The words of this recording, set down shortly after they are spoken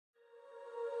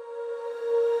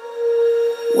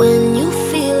When you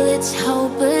feel it's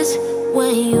hopeless,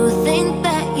 when you think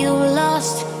that you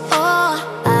lost,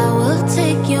 oh, I will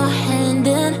take your hand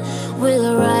and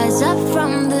we'll rise up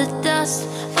from the dust.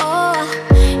 Oh,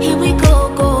 here we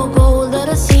go, go, go, let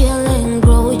us heal and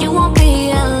grow. You won't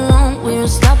be alone, we're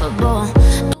unstoppable.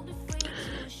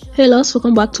 Hey loves,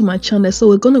 welcome back to my channel. So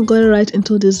we're gonna go right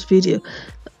into this video.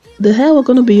 The hair we're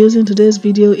gonna be using today's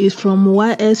video is from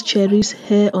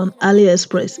YXCHERISHAIR on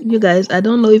Aliexpress. You guys, I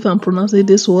don't know if I'm pronouncing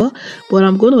this well, but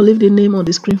I'm gonna leave the name on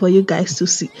the screen for you guys to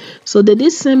see. So they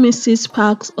did send me 6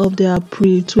 packs of their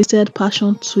pre-twisted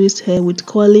passion twist hair with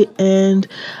curly, and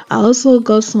I also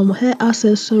got some hair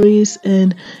accessories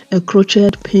and a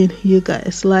crochet pin. You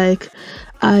guys, like,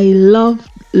 I love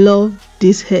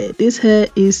this hair. This hair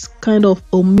is kind of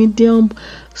a medium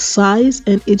size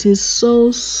and it is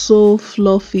so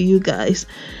fluffy, you guys.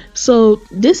 So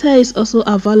this hair is also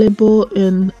available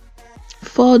in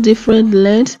 4 different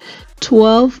lengths: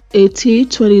 12, 18,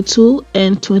 22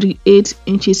 and 28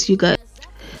 inches, you guys.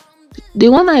 The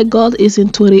one I got is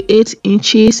in 28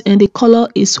 inches and the color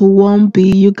is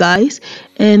 1B, you guys,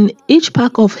 and each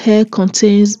pack of hair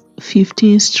contains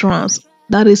 15 strands.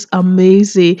 That is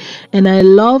amazing, and I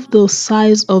love the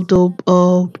size of the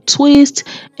twist,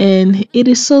 and it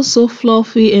is so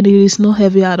fluffy and it is not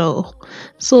heavy at all.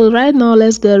 So right now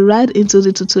let's get right into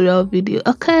the tutorial video.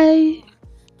 Okay,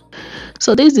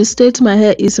 so this is the state my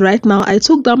hair is right now. I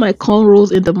took down my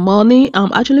cornrows in the morning.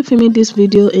 I'm actually filming this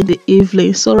video in the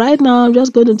evening. So right now I'm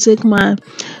just going to take my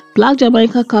black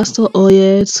Jamaica castor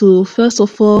oil to first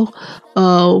of all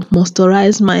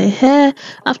moisturize my hair,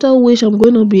 after which I'm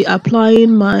going to be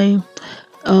applying my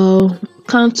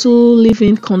Cantu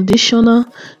leave-in conditioner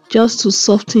just to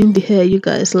soften the hair, you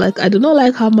guys. Like, I do not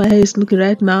like how my hair is looking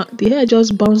right now. The hair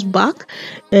just bounced back,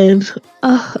 and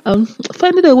I'm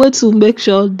finding a way to make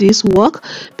sure this work,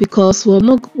 because we're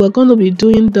going to be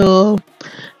doing the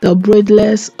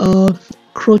braidless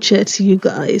crochet, you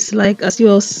guys, like as you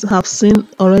all have seen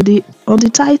already on the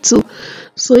title.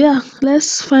 So yeah,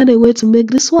 let's find a way to make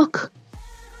this work.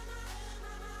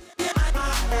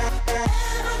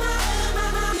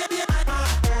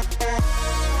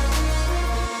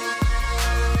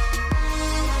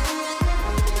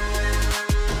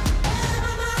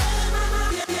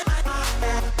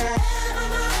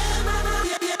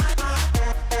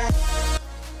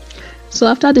 So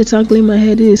after detangling my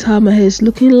hair, this is how my hair is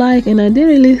looking like, and I didn't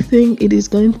really think it is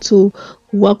going to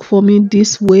work for me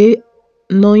this way,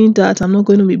 knowing that I'm not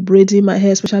going to be braiding my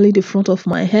hair, especially the front of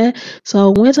my hair. So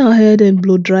I went ahead and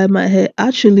blow dry my hair.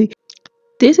 Actually,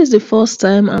 this is the first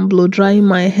time I'm blow drying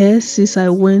my hair since I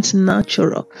went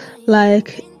natural.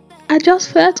 Like, I just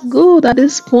felt good at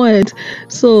this point.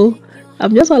 So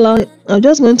I'm just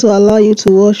going to allow you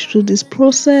to watch through this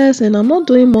process, and I'm not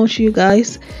doing much, you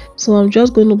guys. So I'm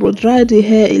just going to blow dry the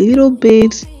hair a little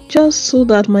bit, just so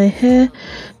that my hair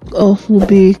will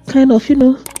be kind of,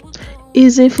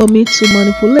 easy for me to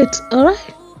manipulate. All right.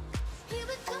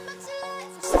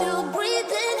 Still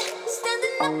breathing,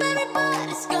 standing up,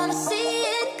 everybody's gonna see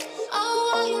it.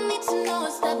 Oh, all you need to know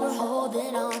is that we're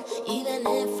holding on. Even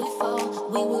if we fall,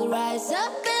 we will rise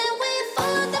up and we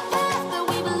follow the path that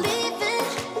we believe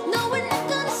in. No, we're not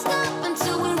gonna stop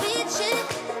until we reach it.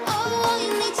 Oh, all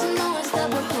you need to know is that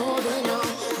we're holding on.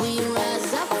 We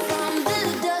rise up from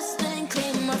the dust and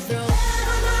clean my throat.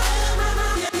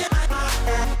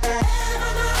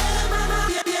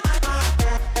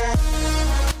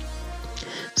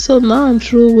 So now I'm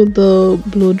through with the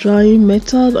blow drying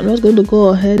method. I'm just going to go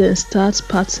ahead and start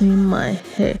parting my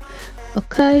hair.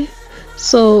 Okay,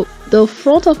 so the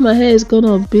front of my hair is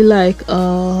gonna be like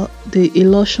the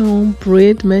illusion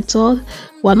braid method.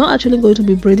 We're not actually going to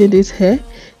be braiding this hair,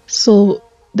 so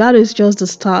that is just the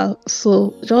style.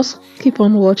 So just keep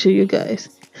on watching, you guys.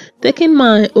 Taking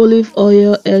my olive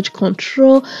oil edge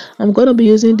control, I'm gonna be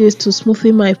using this to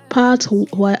smoothen my part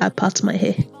while I part my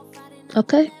hair.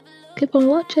 Okay, keep on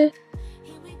watching.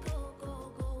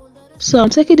 So I'm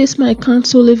taking this my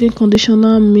Cantu leave-in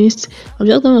conditioner mist. I'm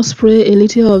just gonna spray a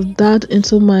little of that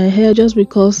into my hair, just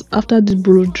because after the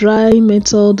blow dry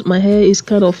method my hair is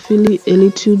kind of feeling a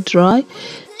little dry.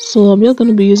 So I'm just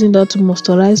gonna be using that to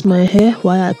moisturize my hair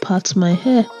while I part my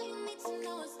hair.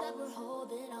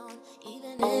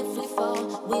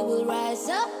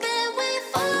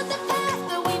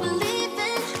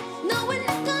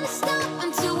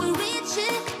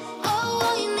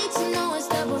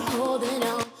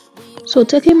 So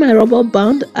taking my rubber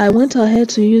band, I went ahead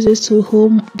to use it to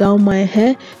hold down my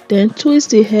hair, then twist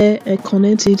the hair and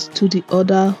connect it to the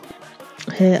other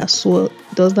hair as well.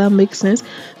 Does that make sense?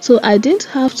 So I didn't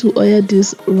have to oil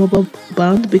this rubber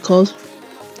band because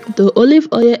The olive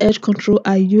oil edge control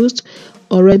I used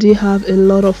already have a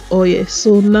lot of oil,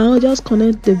 so now just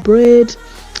connect the braid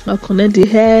or connect the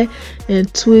hair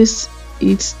and twist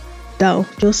it down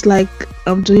just like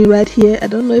I'm doing right here. I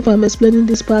don't know if I'm explaining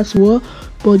this part well,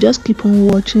 but just keep on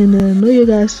watching and I know you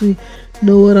guys will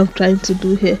know what I'm trying to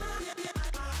do here.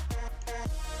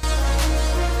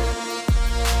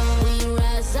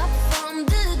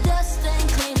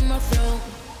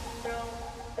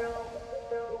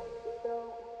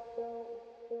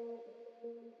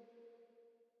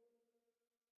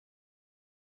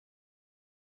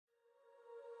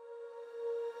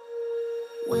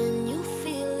 When you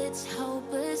feel it's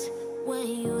hopeless, when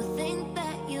you think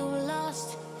that you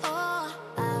lost, oh,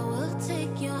 I will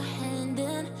take your hand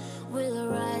and we'll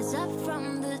rise up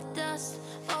from the dust.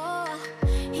 Oh,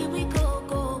 here we go,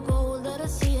 go, go, let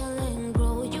us heal and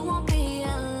grow. You won't be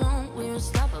alone, we're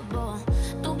unstoppable.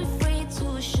 Don't be afraid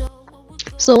to show.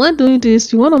 So when doing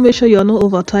this, you want to make sure you're not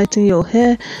over tightening your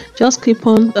hair. Just keep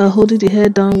on holding the hair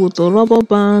down with a rubber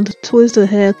band, twist the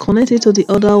hair, connect it to the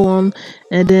other one,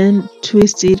 and then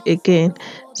twist it again.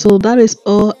 So that is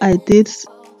all I did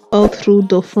all through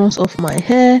the front of my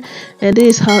hair, and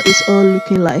this is how it's all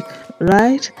looking like,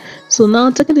 right? So now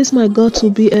taking this my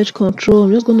go-to edge control,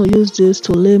 I'm just going to use this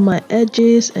to lay my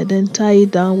edges and then tie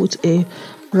it down with a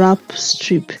wrap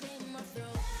strip.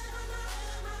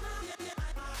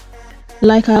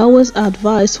 Like I always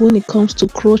advise when it comes to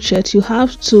crochet, you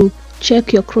have to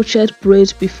check your crochet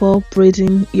braid before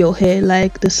braiding your hair.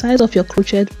 Like the size of your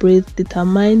crochet braid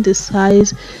determine the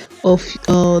size of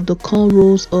the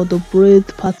cornrows or the braid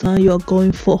pattern you're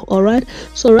going for. All right,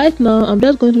 so right now I'm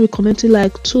just going to be connecting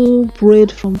like 2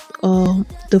 braid from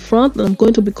the front. I'm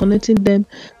going to be connecting them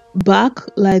back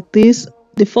like this.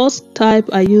 The first type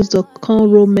I used the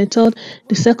cornrow method,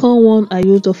 the second one I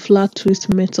used the flat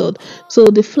twist method. So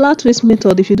the flat twist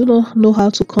method, if you do not know how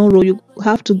to cornrow, you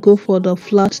have to go for the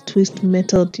flat twist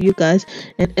method, you guys,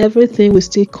 and everything will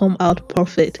still come out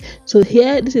perfect. So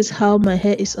here, this is how my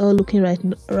hair is all looking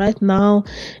right now,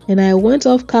 and I went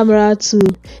off camera to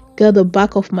get the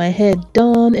back of my hair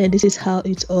done, and this is how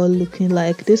it's all looking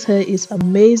like. This hair is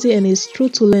amazing and it's true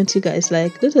to length, you guys.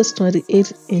 Like this is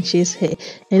 28 inches hair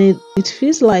and it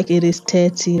feels like it is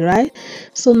 30, right?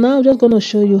 So now I'm just going to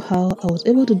show you how I was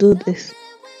able to do this.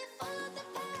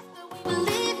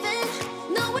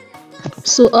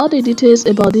 So all the details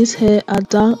about this hair are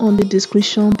down on the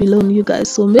description below, you guys,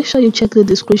 so make sure you check the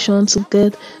description to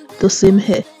get the same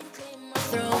hair.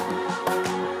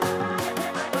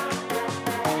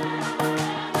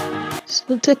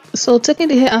 So taking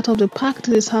the hair out of the pack,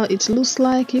 this is how it looks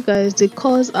like, you guys. The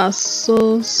colors are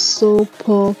so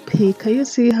poppy. Can you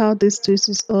see how this twist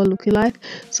is all looking like?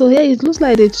 So here it looks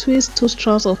like they twist 2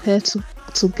 strands of hair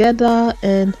together,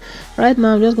 and right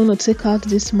now I'm just going to take out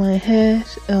this my hair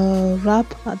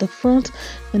wrap at the front,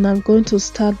 and I'm going to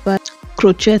start by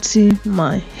crocheting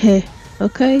my hair.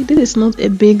 Okay, this is not a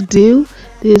big deal.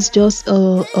 This is just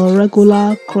a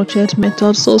regular crochet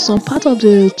method. So some part of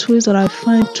the twist that I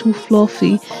find too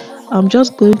fluffy, I'm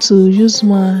just going to use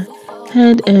my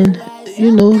hand and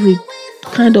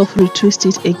kind of retwist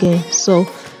it again. So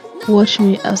watch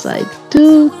me as I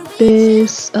do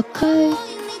this. Okay.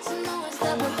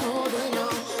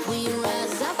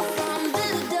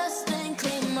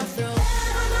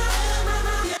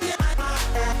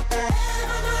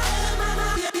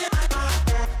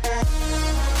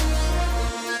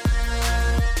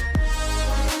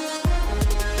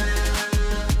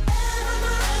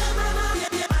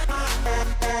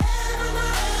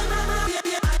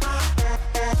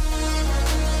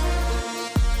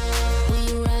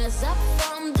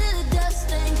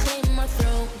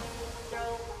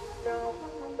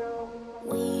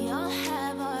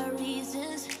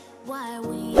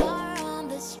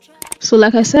 So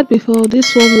like I said before,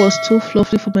 this one was too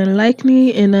fluffy for my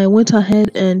liking, and I went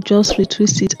ahead and just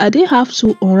retwist it. I didn't have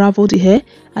to unravel the hair.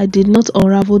 I did not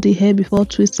unravel the hair before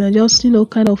twisting. I just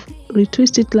kind of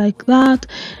retwist it like that.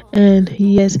 And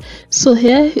yes, so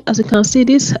here as you can see,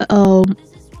 this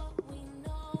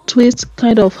twist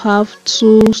kind of have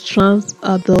 2 strands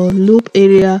at the loop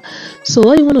area. So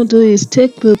what you want to do is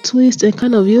take the twist and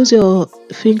kind of use your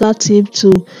fingertip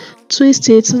to twist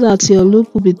it so that your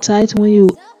loop will be tight when you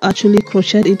actually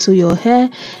crochet into your hair,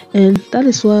 and that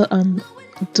is what I'm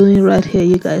doing right here,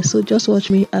 you guys. So just watch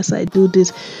me as I do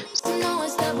this.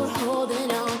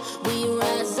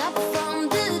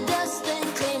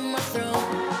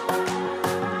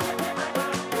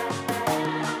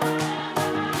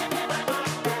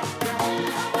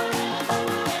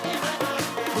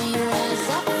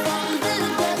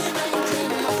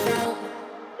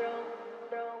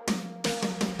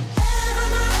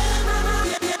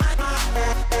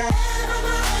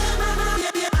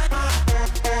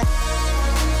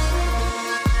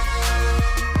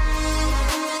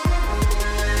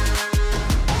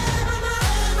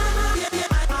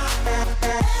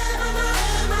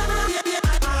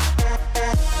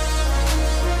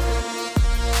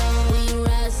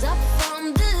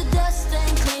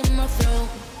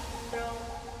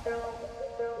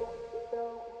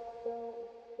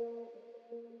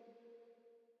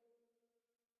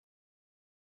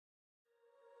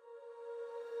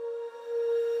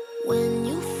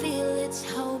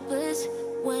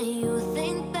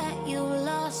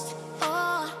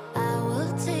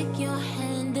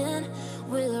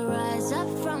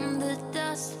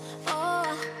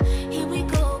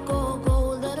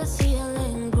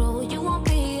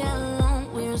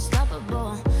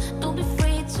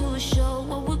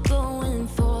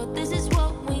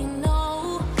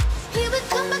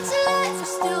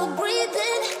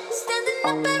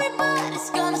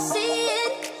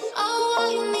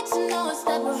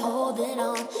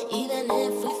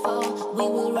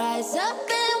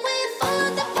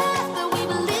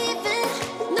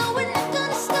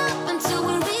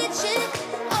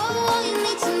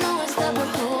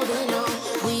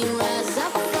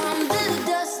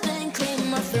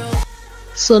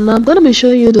 So now I'm going to be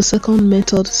showing you the second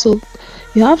method. So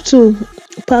you have to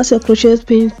pass your crochet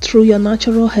pin through your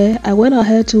natural hair. I went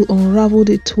ahead to unravel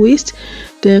the twist,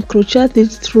 then crochet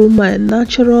it through my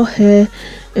natural hair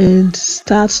and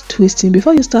start twisting.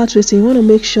 Before you start twisting, you want to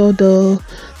make sure the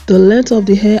length of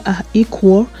the hair are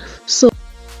equal. So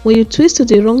when you twist to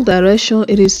the wrong direction,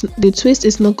 the twist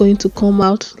is not going to come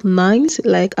out nice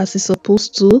like as it's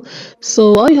supposed to.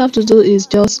 So all you have to do is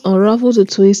just unravel the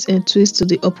twist and twist to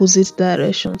the opposite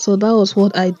direction. So that was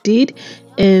what I did,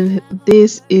 and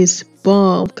this is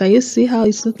bomb. Can you see how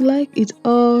it's looking like? It's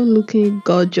all looking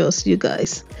gorgeous, you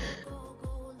guys.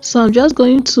 So I'm just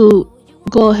going to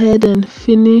go ahead and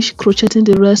finish crocheting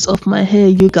the rest of my hair,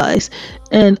 you guys,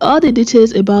 and all the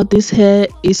details about this hair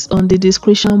is on the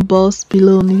description box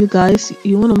below. You guys,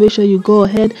 you want to make sure you go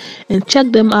ahead and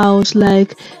check them out.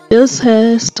 Like, this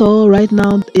hair store right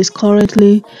now is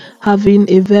currently having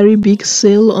a very big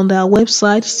sale on their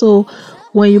website, so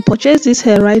when you purchase this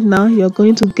hair right now, you're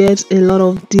going to get a lot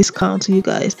of discount, you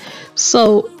guys.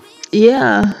 So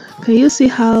yeah, can you see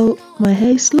how my hair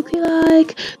is looking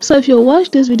like? So if you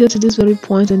watch this video to this very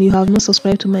point and you have not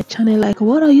subscribed to my channel, like,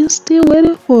 what are you still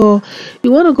waiting for?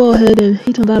 You want to go ahead and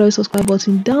hit on that red subscribe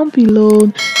button down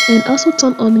below, and also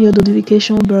turn on your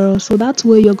notification bell, so that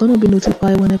way you're gonna be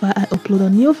notified whenever I upload a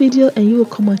new video, and you will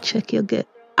come and check your get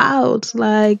out.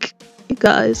 Like, you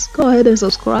guys, go ahead and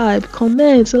subscribe,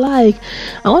 comment, like.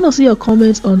 I want to see your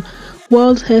comments on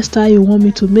what hairstyle you want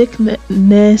me to make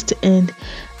next, and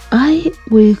I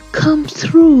will come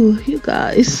through, you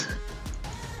guys.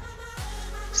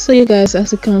 So you guys,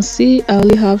 as you can see, I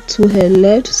only have 2 hair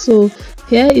left. So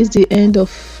here is the end of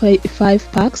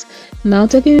 5 packs. Now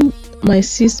taking my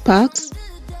 6 packs,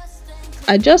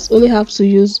 I just only have to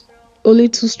use only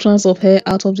 2 strands of hair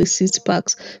out of the 6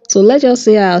 packs. So let's just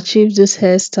say I achieved this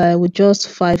hairstyle with just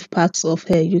 5 packs of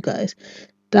hair, you guys.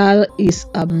 That is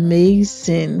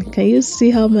amazing. Can you see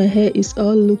how my hair is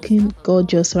all looking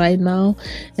gorgeous right now?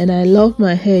 And I love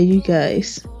my hair, you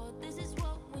guys.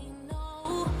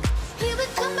 Here we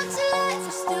come back to life,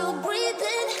 we're still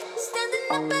breathing, standing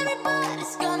up,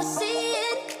 everybody's gonna see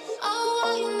it. Oh,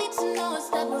 all you need to know is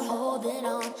that we're holding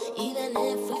on. Even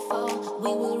if we fall, we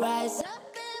will rise up.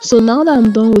 So now that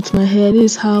I'm done with my hair,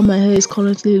 this is how my hair is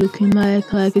currently looking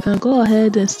like. Like, you can go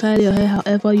ahead and style your hair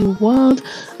however you want.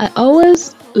 I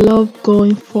always love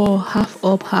going for half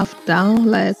up, half down.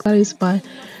 Like, that is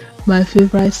my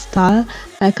favorite style.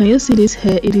 Like, can you see this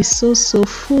hair? It is so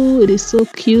full, it is so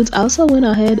cute. I also went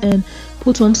ahead and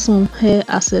put on some hair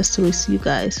accessories, you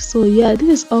guys. So yeah,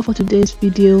 this is all for today's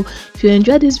video. If you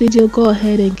enjoyed this video, go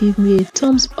ahead and give me a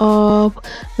thumbs up,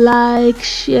 like,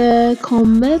 share,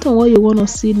 comment on what you want to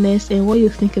see next and what you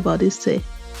think about this day.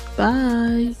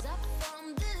 Bye.